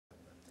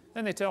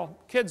Then they tell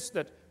kids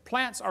that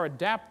plants are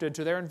adapted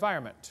to their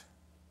environment.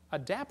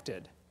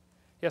 Adapted?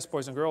 Yes,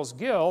 boys and girls,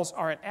 gills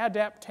are an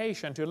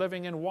adaptation to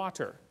living in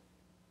water.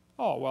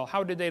 Oh, well,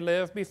 how did they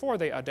live before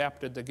they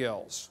adapted the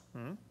gills?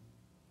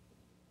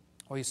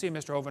 Well, you see,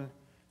 Mr. Hovind,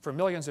 for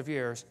millions of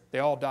years, they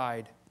all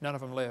died. None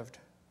of them lived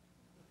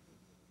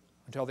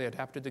until they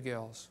adapted the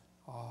gills.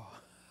 Oh,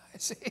 I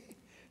see.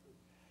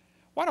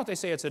 Why don't they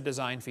say it's a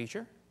design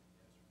feature?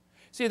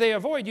 See, they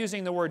avoid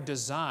using the word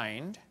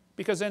designed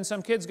because then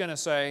some kid's going to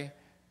say,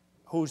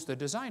 who's the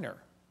designer?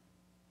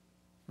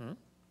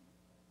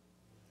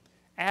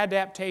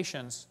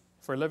 Adaptations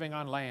for living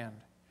on land.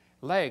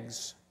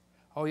 Legs.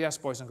 Oh yes,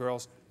 boys and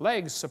girls.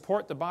 Legs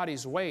support the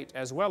body's weight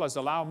as well as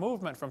allow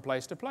movement from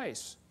place to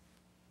place.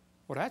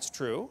 Well, that's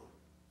true.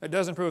 It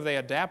doesn't prove they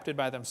adapted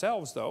by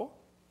themselves, though.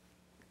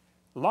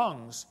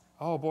 Lungs.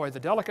 Oh boy, the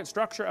delicate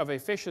structure of a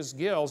fish's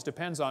gills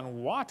depends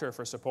on water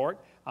for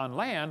support. On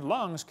land,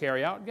 lungs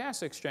carry out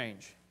gas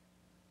exchange.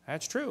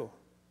 That's true.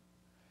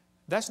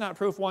 That's not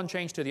proof one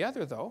changed to the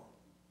other, though.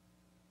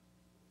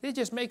 They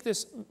just make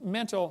this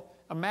mental,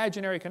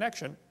 imaginary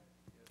connection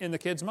in the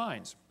kids'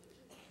 minds.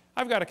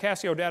 I've got a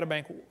Casio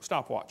Databank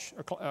stopwatch,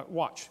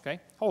 watch, okay?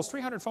 Holds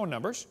 300 phone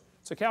numbers.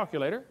 It's a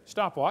calculator,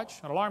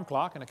 stopwatch, an alarm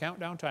clock, and a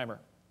countdown timer.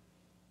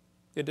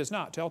 It does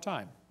not tell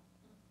time.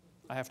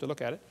 I have to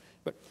look at it.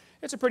 But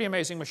it's a pretty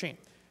amazing machine.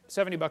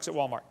 $70 at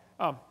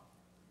Walmart.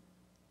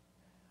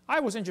 I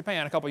was in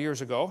Japan a couple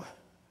years ago,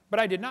 but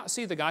I did not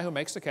see the guy who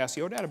makes the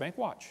Casio Databank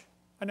watch.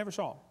 I never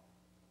saw him.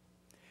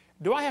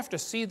 Do I have to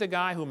see the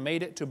guy who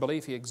made it to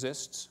believe he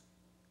exists?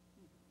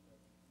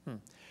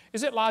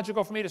 Is it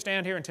logical for me to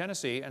stand here in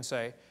Tennessee and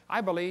say,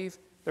 I believe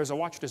there's a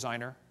watch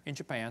designer in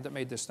Japan that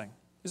made this thing?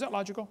 Is that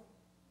logical?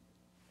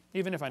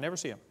 Even if I never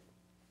see him?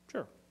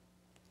 Sure.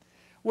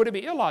 Would it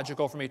be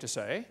illogical for me to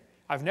say,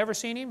 I've never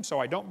seen him, so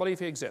I don't believe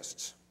he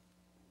exists?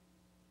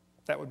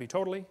 That would be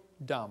totally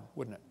dumb,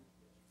 wouldn't it?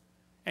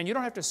 And you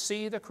don't have to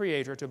see the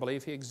Creator to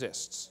believe he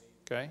exists,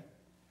 okay?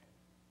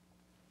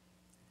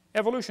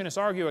 Evolutionists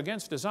argue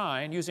against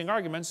design using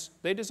arguments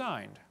they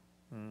designed.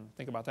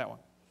 Think about that one.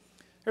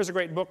 Here's a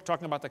great book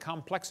talking about the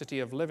complexity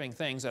of living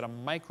things at a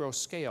micro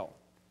scale.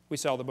 We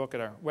sell the book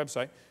at our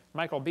website.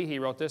 Michael Behe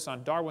wrote this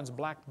on Darwin's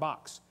Black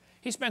Box.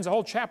 He spends a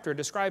whole chapter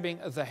describing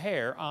the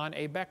hair on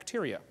a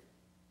bacteria.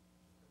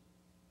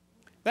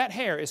 That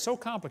hair is so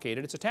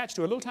complicated, it's attached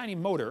to a little tiny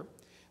motor.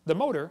 The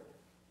motor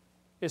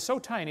is so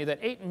tiny that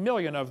 8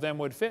 million of them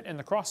would fit in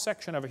the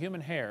cross-section of a human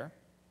hair,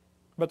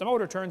 but the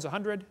motor turns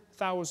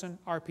 100,000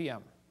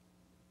 RPM.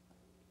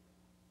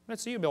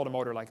 Let's see you build a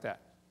motor like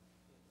that.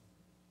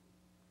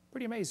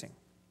 Pretty amazing.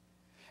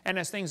 And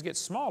as things get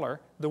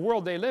smaller, the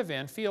world they live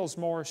in feels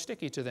more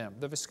sticky to them.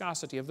 The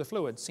viscosity of the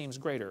fluid seems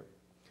greater.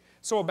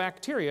 So a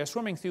bacteria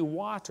swimming through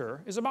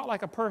water is about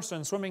like a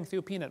person swimming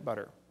through peanut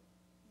butter.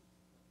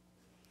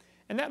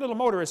 And that little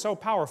motor is so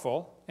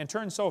powerful and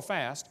turns so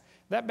fast,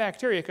 that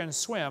bacteria can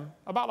swim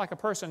about like a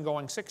person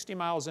going 60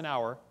 miles an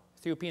hour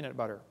through peanut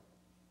butter.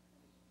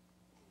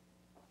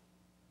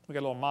 We've got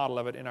a little model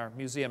of it in our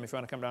museum if you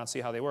want to come down and see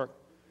how they work.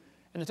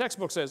 And the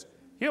textbook says,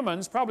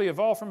 humans probably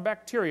evolved from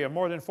bacteria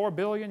more than 4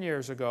 billion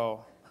years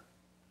ago.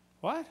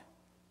 What?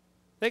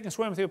 They can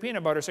swim through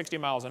peanut butter 60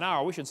 miles an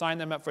hour. We should sign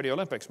them up for the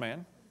Olympics,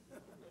 man.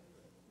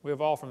 We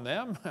evolved from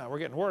them. We're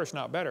getting worse,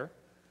 not better.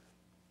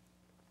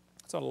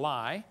 It's a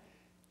lie.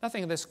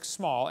 Nothing this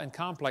small and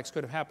complex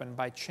could have happened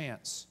by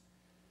chance.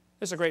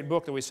 This is a great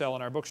book that we sell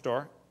in our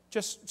bookstore.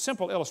 Just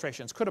simple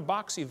illustrations. Could a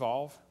box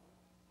evolve?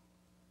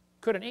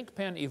 Could an ink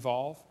pen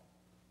evolve?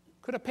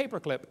 Could a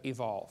paperclip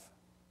evolve?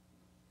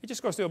 It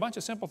just goes through a bunch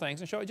of simple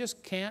things and show it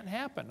just can't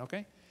happen,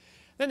 okay?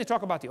 Then they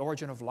talk about the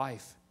origin of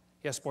life.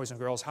 Yes, boys and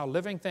girls, how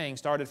living things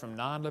started from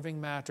non-living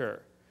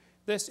matter.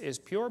 This is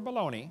pure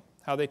baloney,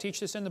 how they teach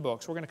this in the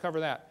books. We're going to cover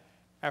that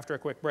after a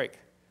quick break.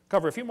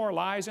 Cover a few more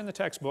lies in the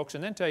textbooks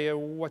and then tell you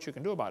what you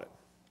can do about it.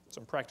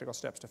 Some practical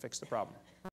steps to fix the problem.